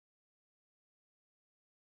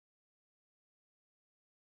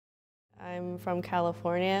I'm from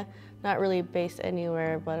California, not really based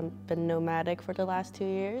anywhere, but I've been nomadic for the last 2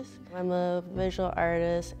 years. I'm a visual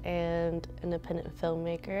artist and independent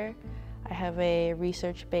filmmaker. I have a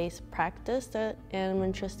research-based practice and I'm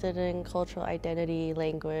interested in cultural identity,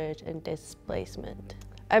 language, and displacement.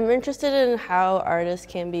 I'm interested in how artists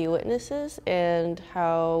can be witnesses and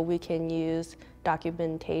how we can use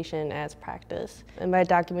documentation as practice. And by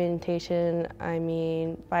documentation, I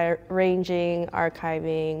mean by arranging,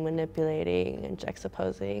 archiving, manipulating, and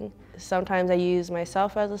juxtaposing. Sometimes I use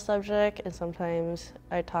myself as a subject, and sometimes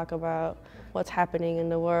I talk about what's happening in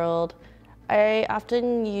the world. I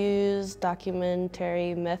often use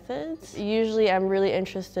documentary methods. Usually I'm really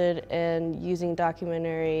interested in using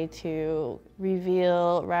documentary to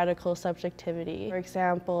reveal radical subjectivity. For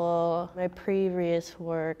example, my previous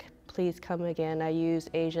work, Please Come Again, I used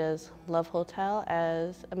Asia's Love Hotel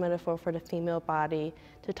as a metaphor for the female body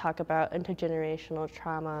to talk about intergenerational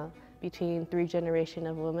trauma between 3 generations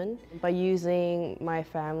of women by using my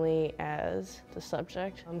family as the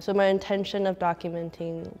subject. So my intention of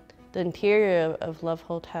documenting the interior of love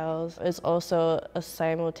hotels is also a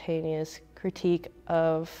simultaneous critique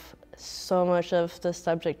of so much of the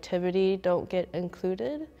subjectivity don't get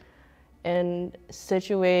included, and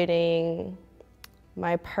situating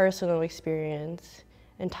my personal experience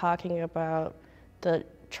and talking about the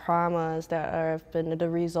traumas that have been the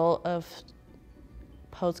result of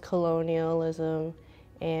post-colonialism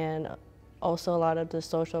and also a lot of the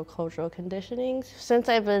social cultural conditionings. Since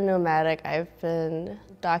I've been nomadic, I've been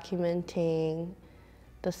documenting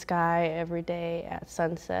the sky every day at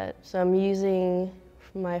sunset. So I'm using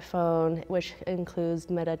my phone, which includes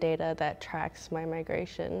metadata that tracks my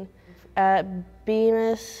migration. At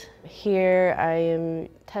Bemis, here I am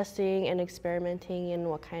testing and experimenting in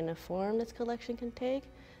what kind of form this collection can take.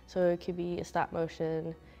 So it could be a stop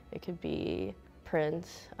motion, it could be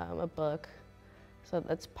prints, a book. So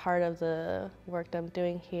that's part of the work that I'm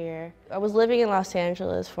doing here. I was living in Los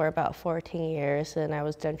Angeles for about 14 years and I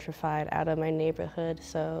was gentrified out of my neighborhood.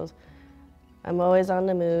 So I'm always on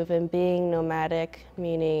the move, and being nomadic,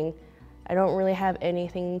 meaning I don't really have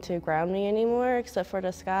anything to ground me anymore except for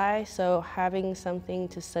the sky. So having something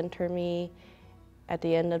to center me at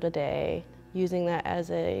the end of the day, using that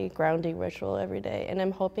as a grounding ritual every day. And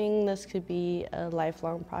I'm hoping this could be a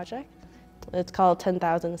lifelong project. It's called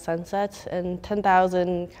 10,000 Sunsets, and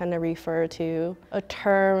 10,000 kind of refer to a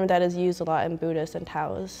term that is used a lot in Buddhist and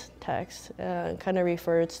Taoist texts. Kind of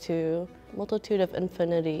refers to multitude of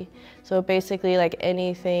infinity. So basically like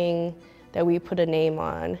anything that we put a name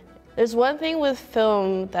on. There's one thing with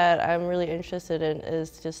film that I'm really interested in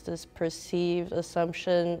is just this perceived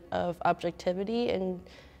assumption of objectivity and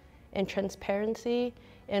transparency,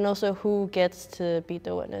 and also who gets to be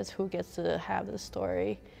the witness, who gets to have the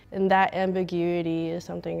story. And that ambiguity is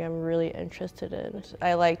something I'm really interested in.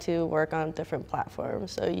 I like to work on different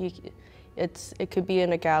platforms, so it could be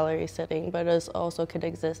in a gallery setting, but it also could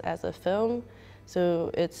exist as a film,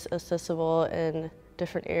 so it's accessible in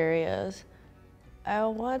different areas. I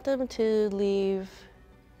want them to leave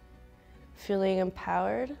feeling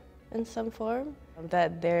empowered in some form,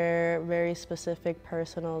 that their very specific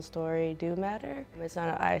personal story do matter. It's not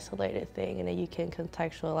an isolated thing, and that you can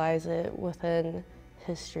contextualize it within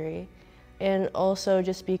history. And also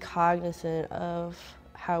just be cognizant of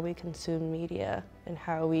how we consume media and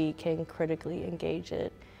how we can critically engage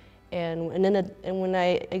it. And when I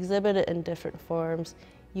exhibit it in different forms,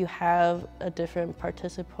 you have a different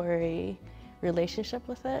participatory relationship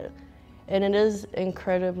with it. And it is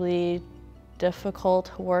incredibly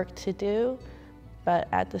difficult work to do, but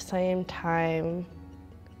at the same time,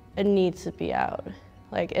 it needs to be out.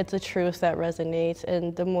 Like, it's a truth that resonates,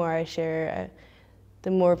 and the more I share,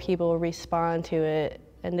 the more people respond to it,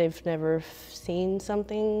 and they've never seen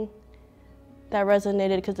something that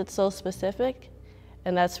resonated because it's so specific,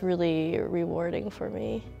 and that's really rewarding for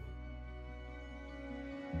me.